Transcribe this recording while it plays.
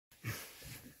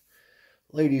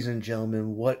Ladies and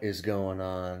gentlemen, what is going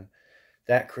on?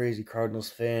 That crazy Cardinals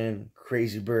fan,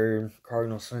 crazy bird,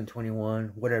 Cardinals Sun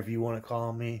 21, whatever you want to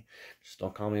call me. Just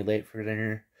don't call me late for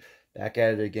dinner. Back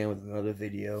at it again with another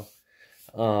video.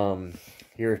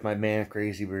 Here's my man,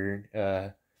 Crazy Bird.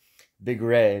 Big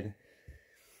Red.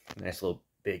 Nice little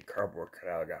big cardboard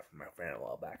cutout I got from my friend a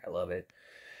while back. I love it.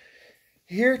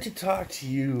 Here to talk to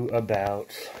you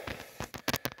about,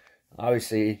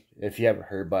 obviously, if you haven't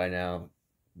heard by now,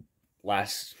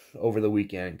 over the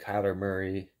weekend, Kyler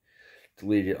Murray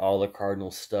deleted all the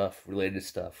Cardinals stuff, related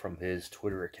stuff, from his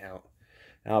Twitter account.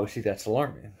 And obviously, that's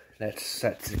alarming. That's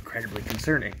incredibly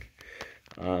concerning,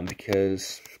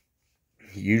 because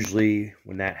usually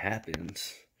when that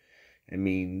happens, it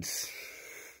means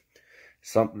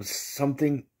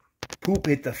something poop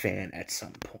hit the fan at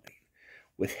some point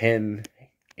with him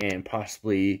and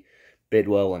possibly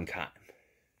Bidwell and Khan.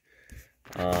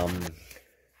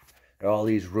 There are all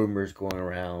these rumors going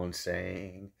around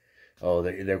saying, oh,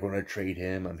 they're going to trade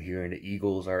him. I'm hearing the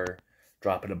Eagles are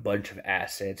dropping a bunch of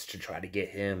assets to try to get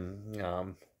him. A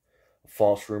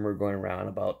false rumor going around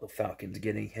about the Falcons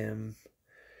getting him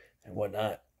and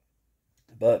whatnot.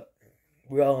 But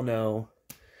we all know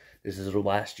this is the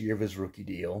last year of his rookie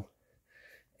deal.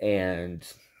 And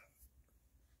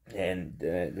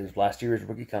this last year of his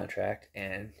rookie contract.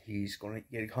 And he's going to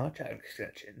get a contract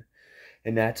extension.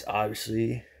 And that's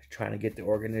obviously trying to get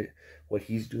what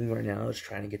he's doing right now is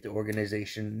trying to get the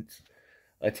organization's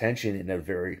attention in a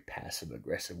very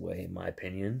passive-aggressive way, in my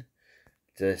opinion,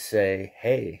 to say,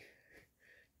 hey,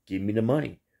 give me the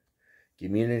money. Give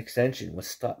me an extension.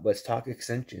 Let's talk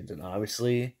extensions. And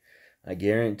obviously, I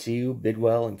guarantee you,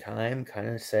 Bidwell and Keim kind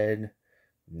of said,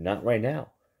 not right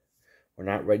now. We're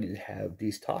not ready to have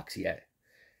these talks yet.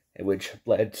 Which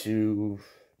led to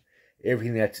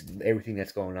everything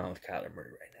that's going on with Kyler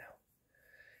Murray right now.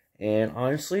 And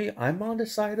honestly, I'm on the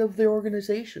side of the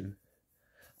organization.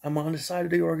 I'm on the side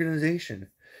of the organization.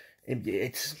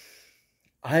 If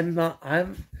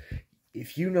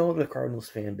you know the Cardinals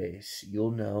fan base,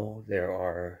 you'll know there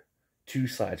are two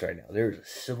sides right now. There's a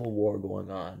civil war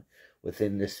going on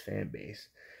within this fan base.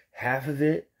 Half of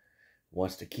it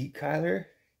wants to keep Kyler.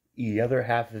 The other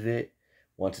half of it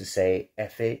wants to say,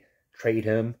 F it, trade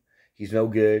him. He's no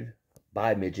good.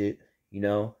 Bye, midget. You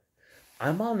know?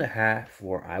 I'm on the half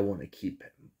where I want to keep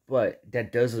him, but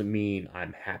that doesn't mean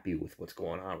I'm happy with what's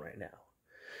going on right now.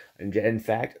 And in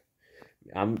fact,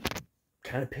 I'm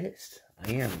kind of pissed.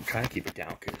 I am. I'm trying to keep it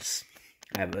down because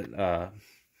I have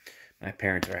my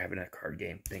parents are having a card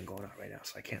game thing going on right now,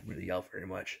 so I can't really yell very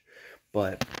much.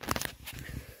 But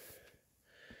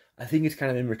I think it's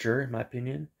kind of immature, in my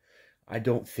opinion. I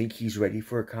don't think he's ready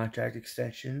for a contract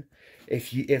extension.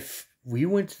 If we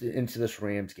went into this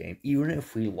Rams game, even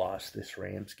if we lost this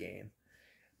Rams game,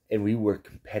 and we were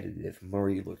competitive,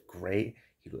 Murray looked great.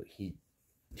 He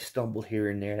stumbled here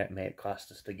and there. That may have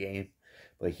cost us the game,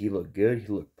 but he looked good. He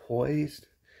looked poised.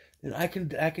 And I can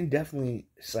definitely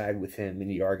side with him in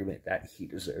the argument that he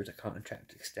deserves a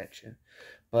contract extension.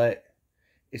 But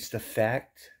it's the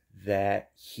fact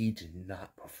that he did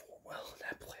not perform well in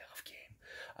that playoff game.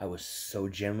 I was so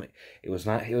genuinely. It was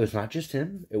not just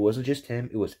him. It wasn't just him.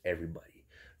 It was everybody.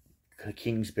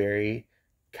 Kingsbury,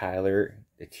 Kyler,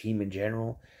 the team in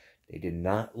general. They did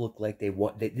not look like they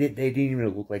didn't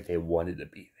even look like they wanted to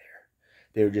be there.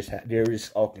 They were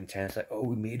just all content. Like, oh,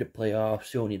 we made the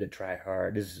playoffs. You don't need to try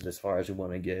hard. This is as far as we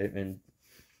want to get. And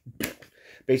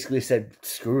basically said,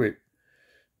 screw it.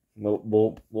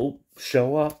 We'll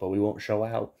show up, but we won't show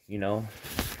out. You know.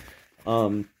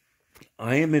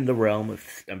 I am in the realm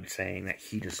of saying that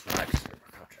he does not deserve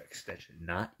a contract extension.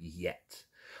 Not yet.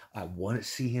 I want to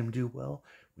see him do well.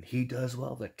 When he does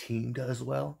well, the team does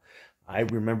well. I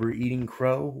remember eating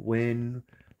crow when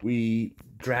we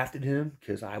drafted him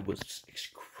because I was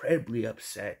incredibly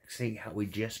upset seeing how we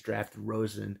just drafted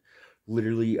Rosen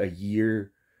literally a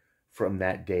year from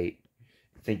that date,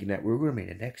 thinking that we were going to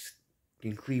be the next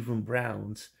in Cleveland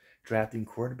Browns, drafting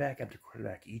quarterback after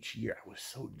quarterback each year. I was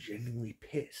so genuinely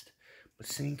pissed. But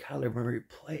seeing Kyler Murray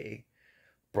play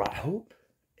brought hope.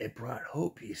 It brought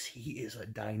hope because he is a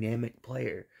dynamic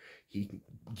player.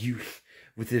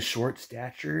 With his short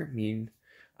stature, I mean,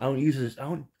 I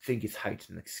don't think his height's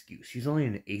an excuse. He's only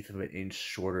an eighth of an inch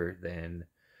shorter than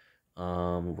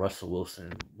Russell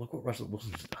Wilson. Look what Russell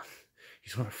Wilson's done.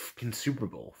 He's won a freaking Super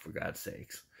Bowl, for God's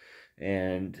sakes.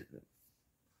 And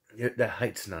that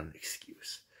height's not an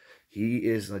excuse. He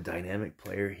is a dynamic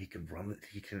player. He can run.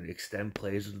 He can extend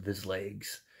plays with his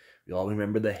legs. We all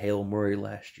remember the Hail Murray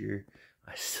last year.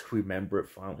 I still remember it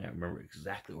fondly. I remember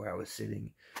exactly where I was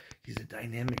sitting. He's a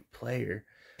dynamic player,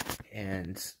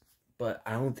 but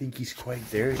I don't think he's quite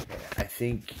there yet. I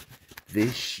think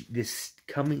this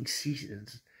coming season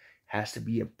has to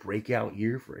be a breakout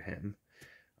year for him,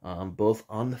 both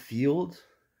on the field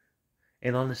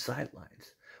and on the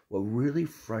sidelines. What really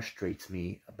frustrates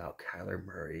me about Kyler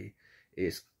Murray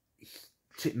is,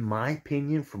 in my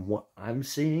opinion, from what I'm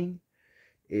seeing,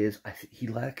 is he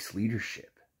lacks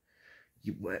leadership.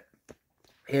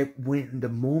 When the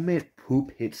moment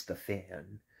poop hits the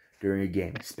fan during a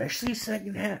game, especially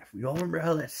second half, we all remember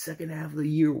how that second half of the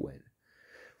year went.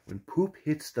 When poop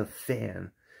hits the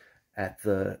fan, at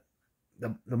the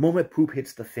moment poop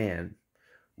hits the fan,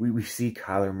 we see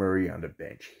Kyler Murray on the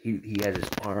bench. He has his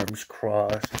arms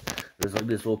crossed. There's like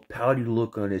this little pouty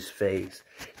look on his face.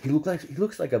 He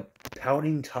looks like a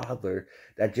pouting toddler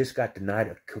that just got denied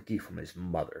a cookie from his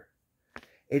mother.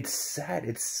 It's sad.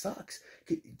 It sucks.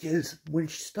 Because when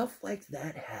stuff like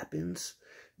that happens,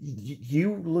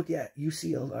 you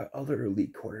see other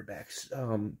elite quarterbacks.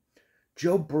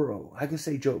 Joe Burrow. I can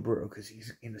say Joe Burrow because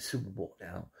he's in the Super Bowl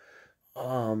now.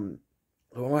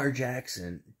 Lamar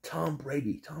Jackson, Tom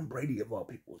Brady of all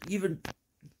people, even,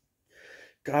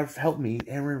 God help me,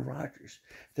 Aaron Rodgers.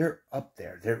 They're up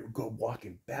there. They're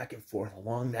walking back and forth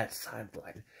along that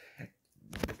sideline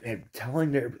and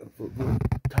talking to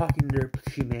their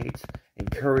teammates,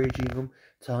 encouraging them,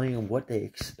 telling them what they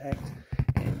expect,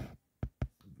 and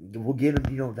we'll get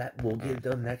them, we'll get it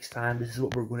done next time. This is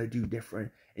what we're going to do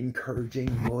different.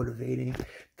 Encouraging, motivating.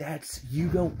 You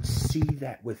don't see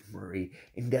that with Murray,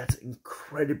 and that's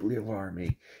incredibly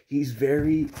alarming. He's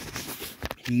very,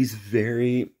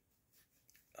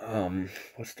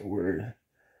 what's the word?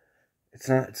 It's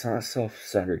not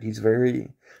self-centered. He's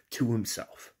very to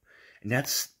himself, and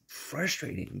that's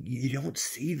frustrating. You don't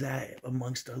see that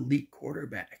amongst elite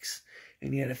quarterbacks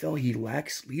in the NFL. He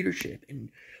lacks leadership, and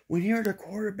when you're the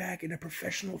quarterback in a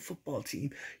professional football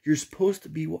team, you're supposed to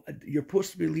be a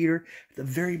leader, at the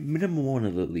very minimum one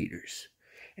of the leaders,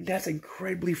 and that's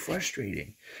incredibly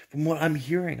frustrating. From what I'm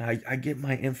hearing, I get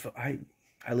my info. I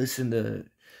listen to,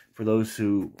 for those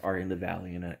who are in the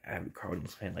Valley and I'm a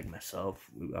Cardinals fan like myself,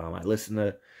 I listen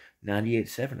to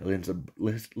 98.7. I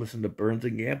listen to Burns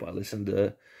and Gamble. I listen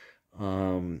to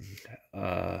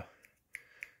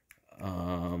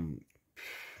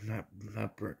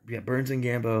Burns and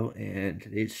Gambo, and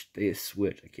they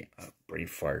switch. I can't, brain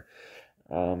fart.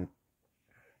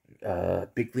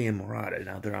 Bigley and Murata.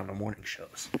 Now they're on the morning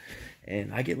shows,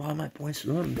 and I get a lot of my points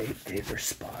from them. They're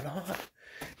spot on.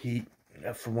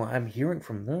 From what I'm hearing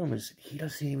from them, is he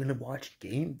doesn't even watch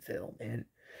game film, and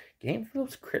game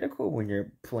film's critical when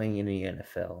you're playing in the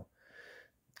NFL.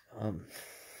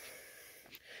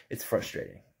 It's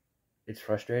frustrating.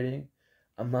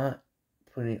 I'm not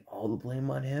putting all the blame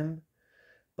on him,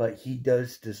 but he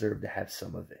does deserve to have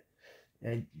some of it.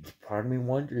 And part of me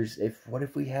wonders what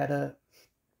if we had a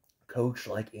coach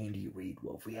like Andy Reid?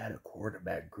 Well, if we had a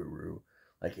quarterback guru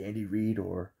like Andy Reid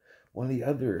or one of the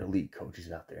other elite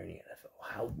coaches out there in the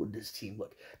NFL, how would this team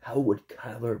look? How would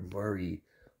Kyler Murray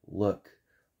look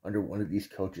under one of these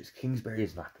coaches? Kingsbury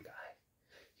is not the guy.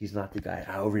 He's not the guy.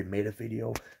 I already made a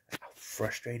video how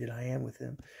frustrated I am with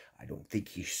him. I don't think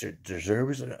he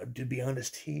deserves to be on this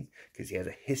team because he has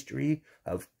a history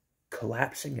of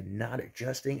collapsing and not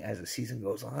adjusting as the season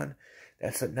goes on. I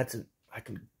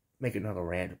can make another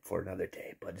rant for another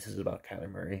day, but this is about Kyler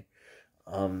Murray.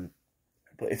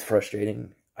 But it's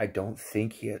frustrating. I don't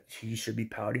think he should be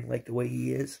pouting like the way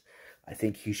he is. I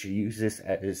think he should use this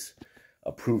as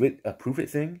a prove it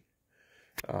thing.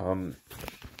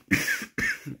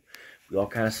 We all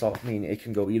kind of saw. I mean, it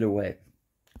can go either way.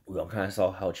 We all kind of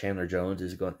saw how Chandler Jones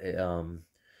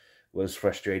was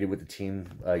frustrated with the team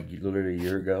literally a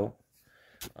year ago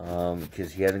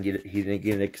because he didn't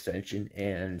get an extension,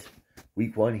 and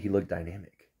week one he looked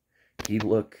dynamic. He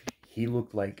looked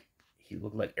like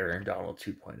Aaron Donald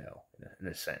 2.0 in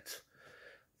a sense,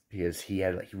 because he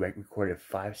recorded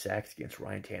 5 sacks against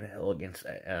Ryan Tannehill against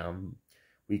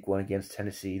week one against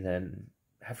Tennessee. Then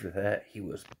after that, he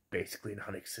was basically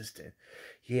non-existent.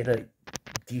 He had a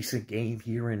decent game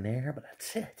here and there, but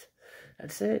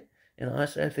that's it. And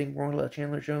honestly, I think we're going to let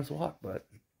Chandler Jones walk, but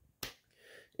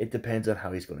it depends on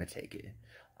how he's going to take it.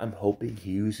 I'm hoping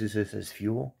he uses this as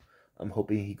fuel. I'm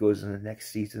hoping he goes in the next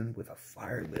season with a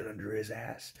fire lit under his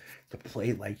ass to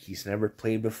play like he's never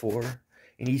played before.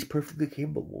 And he's perfectly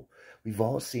capable. We've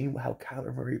all seen how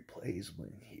Kyler Murray plays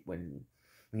when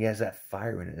he has that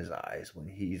fire in his eyes, when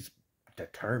he's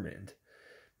determined.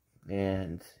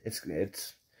 And he's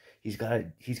got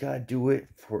to do it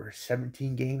for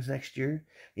 17 games next year.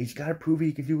 He's got to prove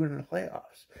he can do it in the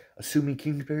playoffs, assuming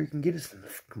Kingsbury can get us in the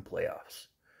playoffs.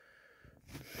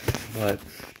 But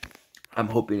I'm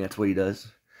hoping that's what he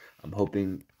does. I'm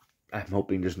hoping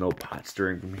there's no pot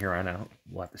stirring from here on out.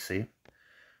 We'll have to see.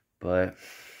 But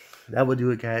that will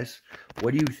do it, guys.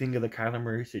 What do you think of the Kyler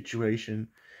Murray situation?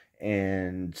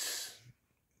 And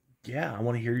yeah, I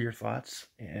want to hear your thoughts.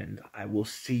 And I will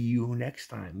see you next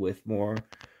time with more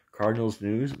Cardinals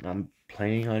news. I'm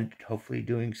planning on hopefully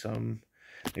doing some.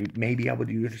 Maybe I will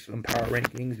do some power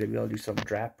rankings. Maybe I'll do some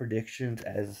draft predictions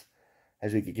as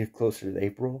we get closer to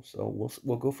April. So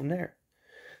we'll go from there.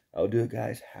 I'll do it,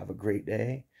 guys. Have a great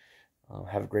day.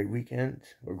 Have a great weekend,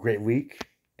 or great week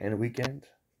and a weekend.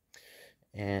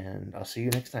 And I'll see you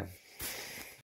next time.